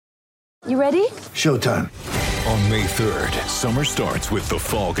You ready? Showtime. On May 3rd, summer starts with The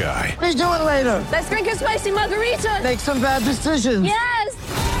Fall Guy. Let's do it later. Let's drink a spicy margarita. Make some bad decisions.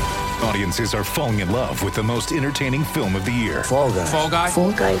 Yes! Audiences are falling in love with the most entertaining film of the year. Fall Guy. Fall Guy?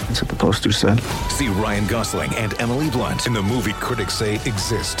 Fall Guy. That's what the poster said. See Ryan Gosling and Emily Blunt in the movie critics say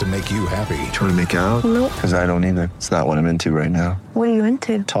exists to make you happy. Trying to make it out? Nope. Because I don't either. It's not what I'm into right now. What are you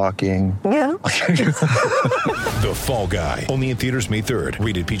into? Talking. Yeah. The Fall Guy. Only in theaters May 3rd.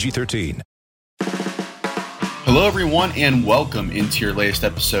 Rated PG-13. Hello, everyone, and welcome into your latest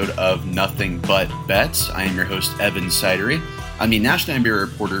episode of Nothing But Bets. I am your host, Evan Sidery. I'm the National NBA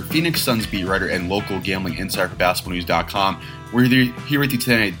reporter, Phoenix Suns beat writer, and local gambling insider for BasketballNews.com. We're here with you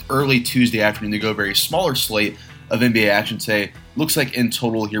today, early Tuesday afternoon, to go a very smaller slate of NBA action today. Looks like in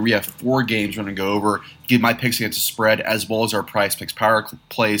total here we have 4 games we're going to go over, give my picks against the spread, as well as our Prize Picks power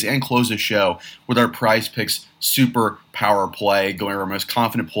plays, and close the show with our Prize Picks super power play, going over our most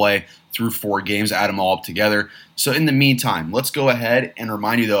confident play through 4 games, add them all up together. So in the meantime, let's go ahead and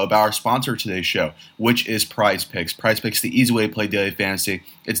remind you, though, about our sponsor of today's show, which is Prize Picks. Prize Picks, the easy way to play daily fantasy.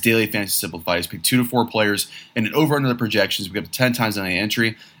 It's daily fantasy simplified. Just pick 2 to 4 players and an over under the projections. We have 10 times on the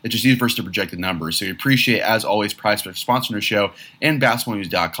entry. It's just easy for us to project the numbers. So we appreciate, as always, Prize Picks sponsoring the show and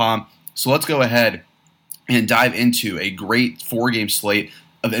BasketballNews.com. So let's go ahead and dive into a great 4-game slate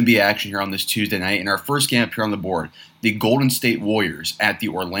of NBA action here on this Tuesday night. And our first game up here on the board, the Golden State Warriors at the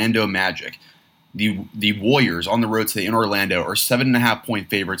Orlando Magic. The Warriors on the road today in Orlando are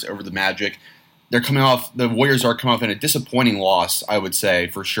 7.5-point favorites over the Magic. The Warriors are coming off in a disappointing loss, I would say,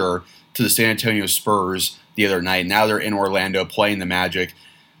 for sure, to the San Antonio Spurs the other night. Now they're in Orlando playing the Magic.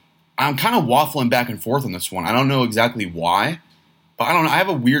 I'm kind of waffling back and forth on this one. I don't know exactly why, but I don't know. I have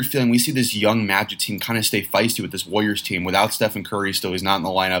a weird feeling we see this young Magic team kind of stay feisty with this Warriors team without Stephen Curry still. He's not in the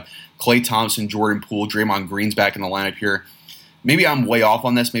lineup. Klay Thompson, Jordan Poole, Draymond Green's back in the lineup here. Maybe I'm way off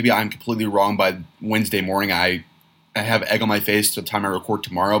on this. Maybe I'm completely wrong by Wednesday morning. I have egg on my face to the time I record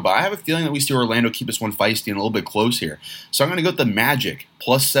tomorrow, but I have a feeling that we see Orlando keep this one feisty and a little bit close here. So I'm going to go with the Magic,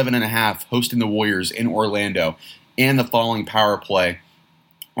 plus 7.5, hosting the Warriors in Orlando, and the following power play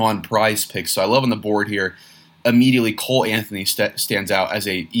on Prize Picks. So I love on the board here. Immediately, Cole Anthony stands out as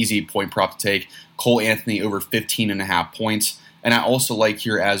a easy point prop to take. Cole Anthony over 15.5 points. And I also like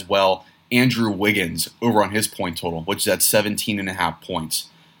here as well Andrew Wiggins over on his point total, which is at 17.5 points.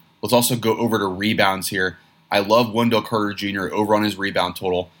 Let's also go over to rebounds here. I love Wendell Carter Jr. over on his rebound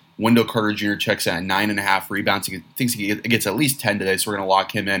total. Wendell Carter Jr. checks in at 9.5 rebounds. He thinks he gets at least 10 today, so we're going to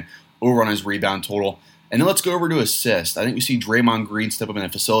lock him in over on his rebound total. And then let's go over to assists. I think we see Draymond Green step up in a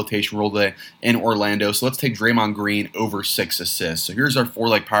facilitation role today in Orlando. So let's take Draymond Green over 6 assists. So here's our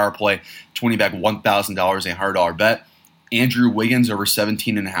 4-leg power play, 20 back $1,000, a $100 bet. Andrew Wiggins over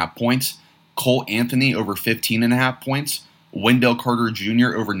 17.5 points. Cole Anthony over 15.5 points. Wendell Carter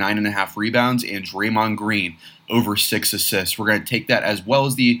Jr. over 9.5 rebounds. And Draymond Green over 6 assists. We're going to take that as well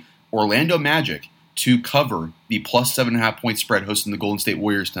as the Orlando Magic to cover the plus 7.5 point spread hosting the Golden State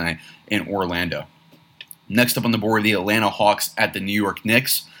Warriors tonight in Orlando. Next up on the board, the Atlanta Hawks at the New York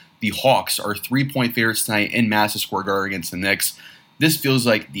Knicks. The Hawks are 3-point favorites tonight in Madison Square Garden against the Knicks. This feels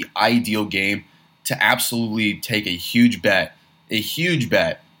like the ideal game to absolutely take a huge bet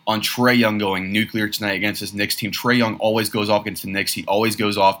on Trae Young going nuclear tonight against this Knicks team. Trae Young always goes off against the Knicks. He always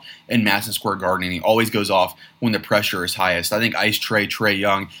goes off in Madison Square Garden, and he always goes off when the pressure is highest. I think Ice Trae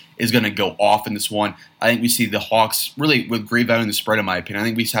Young is going to go off in this one. I think we see the Hawks really with great value in the spread, in my opinion. I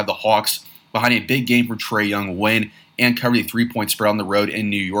think we have the Hawks behind a big game for Trae Young, win and cover the 3-point spread on the road in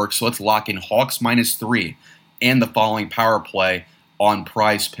New York. So let's lock in Hawks -3 and the following power play on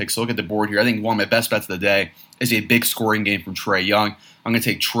Prize Picks. So look at the board here. I think one of my best bets of the day is a big scoring game from Trae Young. I'm going to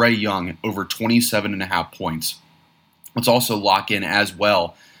take Trae Young over 27.5 points. Let's also lock in as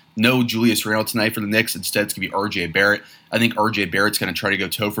well. No Julius Randle tonight for the Knicks. Instead, it's going to be R.J. Barrett. I think R.J. Barrett's going to try to go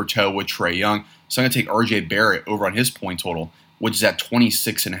toe-for-toe with Trae Young. So I'm going to take R.J. Barrett over on his point total, which is at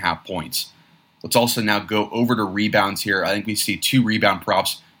 26.5 points. Let's also now go over to rebounds here. I think we see 2 rebound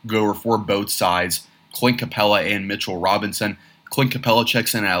props go over for both sides, Clint Capella and Mitchell Robinson. Clint Capella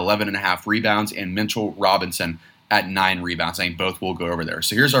checks in at 11.5 rebounds, and Mitchell Robinson at 9 rebounds. I think both will go over there.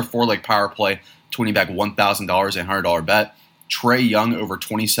 So here's our 4-leg power play, 20 back $1,000, a $100 bet. Trae Young over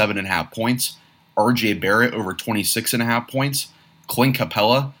 27.5 points. R.J. Barrett over 26.5 points. Clint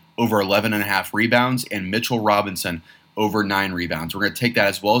Capella over 11.5 rebounds. And Mitchell Robinson over 9 rebounds. We're going to take that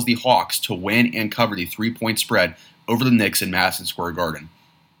as well as the Hawks to win and cover the 3-point spread over the Knicks in Madison Square Garden.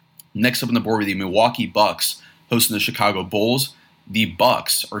 Next up on the board, the Milwaukee Bucks hosting the Chicago Bulls. The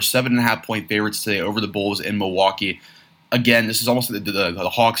Bucks are 7.5-point favorites today over the Bulls in Milwaukee. Again, this is almost the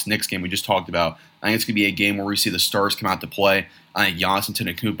Hawks-Knicks game we just talked about. I think it's going to be a game where we see the stars come out to play. I think Giannis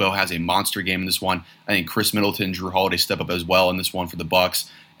Antetokounmpo has a monster game in this one. I think Chris Middleton, Jrue Holiday step up as well in this one for the Bucks.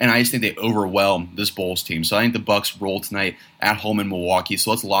 And I just think they overwhelm this Bulls team. So I think the Bucks roll tonight at home in Milwaukee.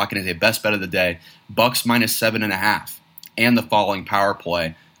 So let's lock in as a best bet of the day. Bucks minus 7.5 and the following power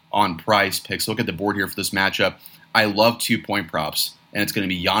play on Prize Picks. Look at the board here for this matchup. I love 2-point props, and it's going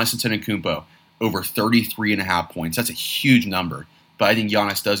to be Giannis Antetokounmpo over 33.5 points. That's a huge number, but I think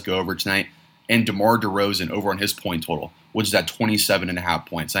Giannis does go over tonight. And DeMar DeRozan over on his point total, which is at 27.5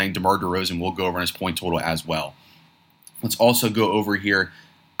 points. I think DeMar DeRozan will go over on his point total as well. Let's also go over here.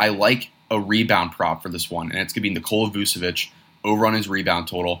 I like a rebound prop for this one, and it's going to be Nikola Vucevic over on his rebound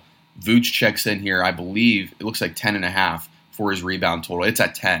total. Vuce checks in here, I believe, it looks like 10.5 for his rebound total. It's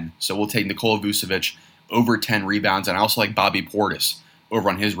at 10, so we'll take Nikola Vucevic over 10 rebounds, and I also like Bobby Portis over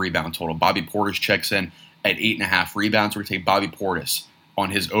on his rebound total. Bobby Portis checks in at 8.5 rebounds. We're going to take Bobby Portis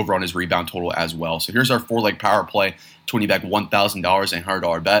over on his rebound total as well. So here's our 4-leg power play, 20 back $1,000 and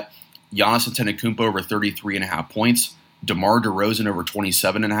 $100 bet. Giannis Antetokounmpo over 33.5 points. DeMar DeRozan over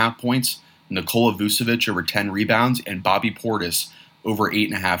 27.5 points. Nikola Vucevic over 10 rebounds, and Bobby Portis over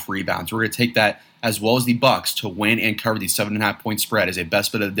 8.5 rebounds. We're going to take that as well as the Bucks to win and cover the 7.5 point spread as a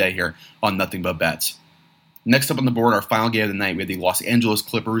best bet of the day here on Nothing But Bets. Next up on the board, our final game of the night, we have the Los Angeles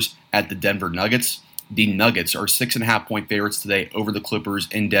Clippers at the Denver Nuggets. The Nuggets are 6.5 point favorites today over the Clippers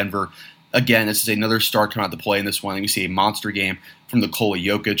in Denver. Again, this is another star coming out to play in this one. I think we see a monster game from Nikola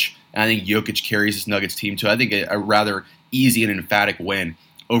Jokic, and I think Jokic carries this Nuggets team to, I think, a rather easy and emphatic win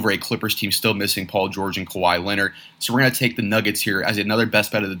over a Clippers team still missing Paul George and Kawhi Leonard. So we're going to take the Nuggets here as another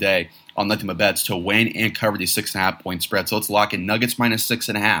best bet of the day on Nothing But Bets to win and cover the 6.5 point spread. So let's lock in Nuggets minus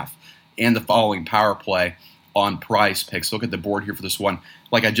 6.5 and the following power play on Prize Picks. Look at the board here for this one.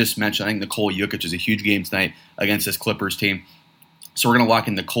 Like I just mentioned, I think Nikola Jokic is a huge game tonight against this Clippers team. So we're going to lock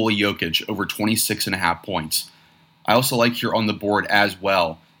in Nikola Jokic over 26.5 points. I also like here on the board as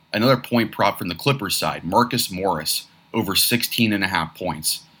well another point prop from the Clippers side, Marcus Morris over 16.5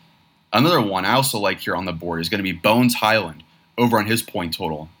 points. Another one I also like here on the board is going to be Bones Highland over on his point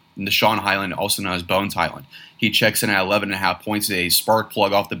total. Deshaun Highland, also known as Bones Highland. He checks in at 11.5 points, a spark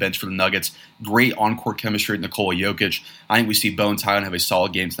plug off the bench for the Nuggets. Great on-court chemistry with Nikola Jokic. I think we see Bones Highland have a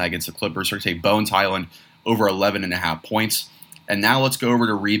solid game tonight against the Clippers. So we're going to take Bones Highland over 11.5 points. And now let's go over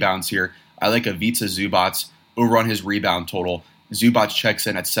to rebounds here. I like Ivica Zubac over on his rebound total. Zubac checks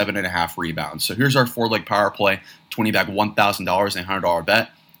in at 7.5 rebounds. So here's our 4-leg power play, 20 back $1,000 and $100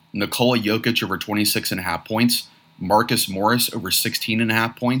 bet. Nikola Jokic over 26.5 points. Marcus Morris over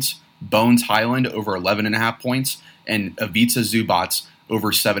 16.5 points. Bones Highland over 11.5 points. And Ivica Zubac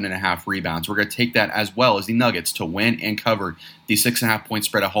over 7.5 rebounds. We're going to take that as well as the Nuggets to win and cover the 6.5 point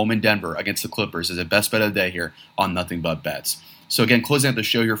spread at home in Denver against the Clippers as a best bet of the day here on Nothing But Bets. So again, closing out the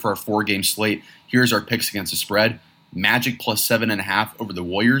show here for our 4-game slate. Here's our picks against the spread. Magic plus 7.5 over the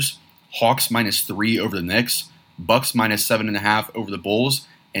Warriors. Hawks minus 3 over the Knicks. Bucks minus 7.5 over the Bulls.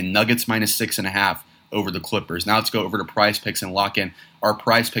 And Nuggets minus 6.5 over the Clippers. Now let's go over to Prize Picks and lock in our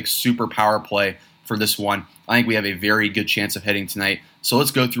Prize Picks super power play for this one. I think we have a very good chance of hitting tonight. So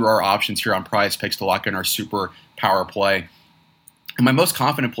let's go through our options here on Prize Picks to lock in our super power play. And my most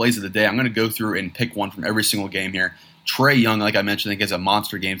confident plays of the day, I'm going to go through and pick one from every single game here. Trae Young, like I mentioned, I think has a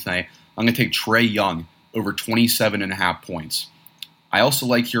monster game tonight. I'm going to take Trae Young over 27.5 points. I also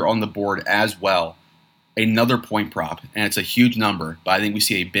like here on the board as well another point prop, and it's a huge number, but I think we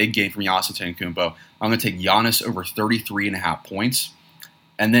see a big game from Giannis Antetokounmpo. I'm going to take Giannis over 33.5 points.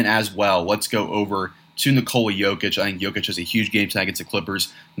 And then as well, let's go over to Nikola Jokic. I think Jokic has a huge game tonight against the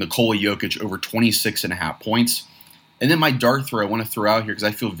Clippers. Nikola Jokic over 26.5 points. And then my dart throw I want to throw out here because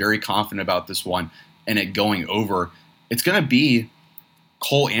I feel very confident about this one and it going over. It's going to be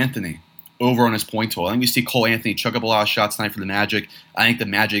Cole Anthony over on his point total. I think we see Cole Anthony chuck up a lot of shots tonight for the Magic. I think the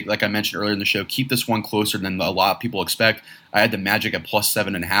Magic, like I mentioned earlier in the show, keep this one closer than a lot of people expect. I had the Magic at plus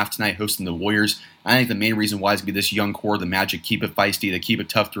 7.5 tonight hosting the Warriors. I think the main reason why is going to be this young core. The Magic keep it feisty. They keep it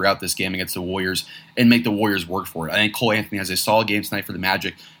tough throughout this game against the Warriors and make the Warriors work for it. I think Cole Anthony has a solid game tonight for the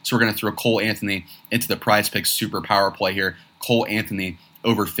Magic. So we're going to throw Cole Anthony into the Prize Picks super power play here. Cole Anthony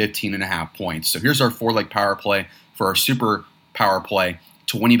over 15.5 points. So here's our 4-leg power play for our super power play.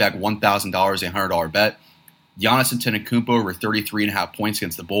 To win you back $1,000, a $100 bet. Giannis Antetokounmpo over 33.5 points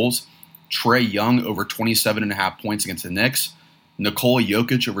against the Bulls. Trae Young over 27.5 points against the Knicks. Nikola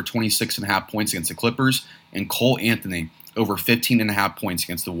Jokic over 26.5 points against the Clippers. And Cole Anthony over 15.5 points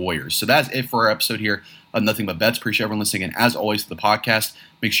against the Warriors. So that's it for our episode here of Nothing But Bets. Appreciate everyone listening. And as always to the podcast,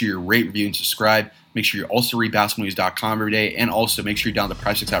 make sure you rate, review, and subscribe. Make sure you also read basketballnews.com every day, and also make sure you download the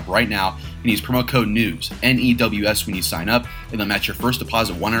PrizePicks app right now and use promo code NEWS, N-E-W-S, when you sign up, and they'll match your first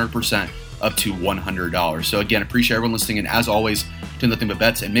deposit 100% up to $100. So again, appreciate everyone listening, and as always, do nothing but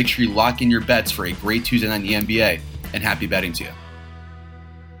bets, and make sure you lock in your bets for a great Tuesday night in the NBA, and happy betting to you.